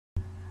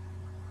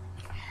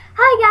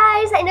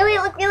Hi guys, I know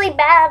I look really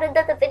bad and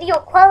that the video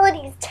quality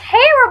is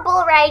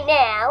terrible right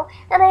now,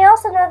 and I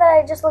also know that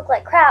I just look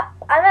like crap.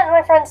 I'm at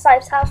my friend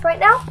Snipe's house right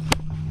now,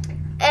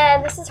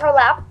 and this is her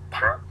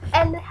laptop,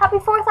 and happy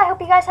 4th, I hope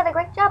you guys had a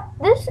great job.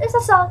 This is a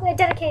song I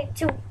dedicated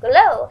to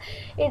Glow.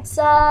 It's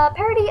a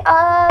parody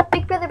of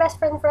Big Brother Best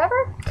Friend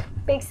Forever,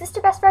 Big Sister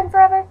Best Friend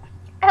Forever.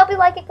 I hope you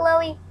like it,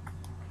 Glowy.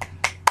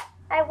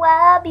 I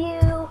love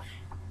you.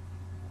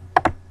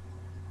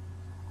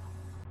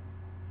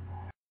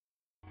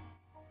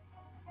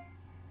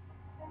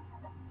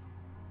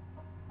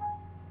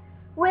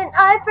 When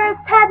I first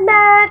had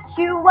met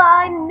you,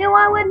 I knew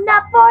I would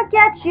not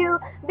forget you,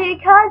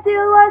 because you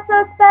were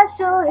so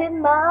special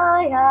in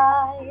my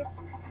eyes.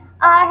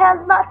 I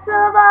had lots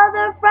of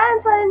other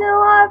friends, I knew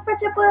our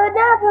friendship would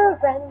never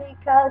end,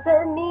 because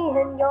of me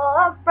and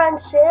your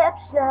friendship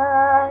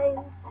shines.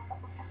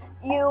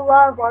 You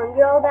are one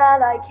girl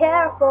that I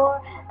care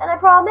for, and I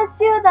promise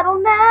you that I'll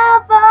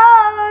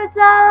never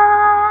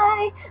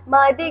die.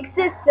 My big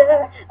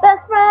sister,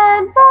 best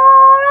friend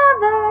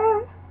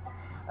forever.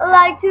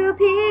 Like two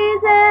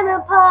peas in a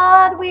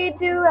pod, we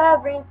do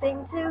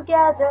everything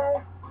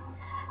together.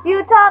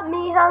 You taught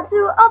me how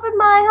to open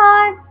my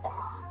heart.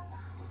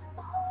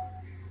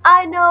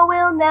 I know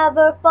we'll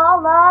never fall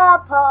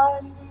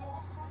apart.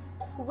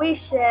 We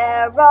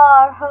share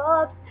our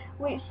hopes,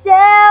 we share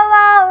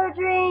our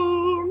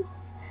dreams.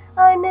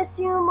 I miss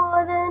you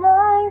more than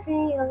I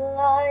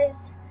realized.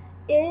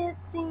 It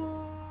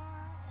seems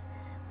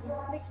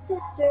big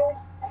sister.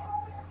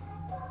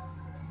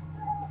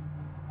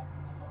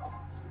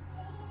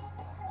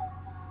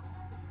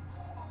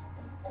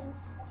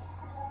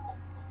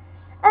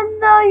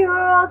 And though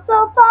you're all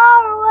so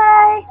far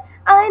away,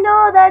 I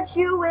know that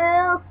you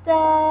will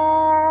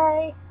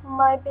stay.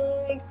 My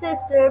big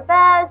sister,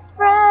 best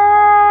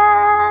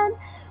friend,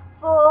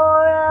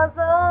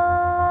 forever,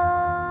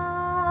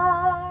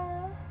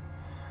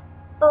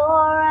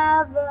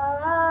 forever.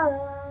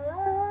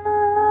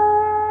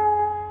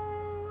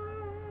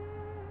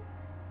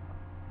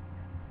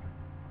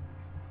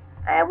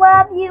 I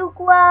love you,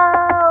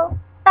 Glow.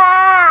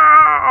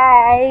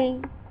 Bye.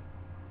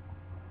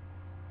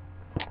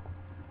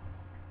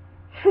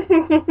 I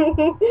don't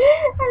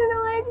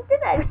know why I just did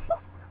that.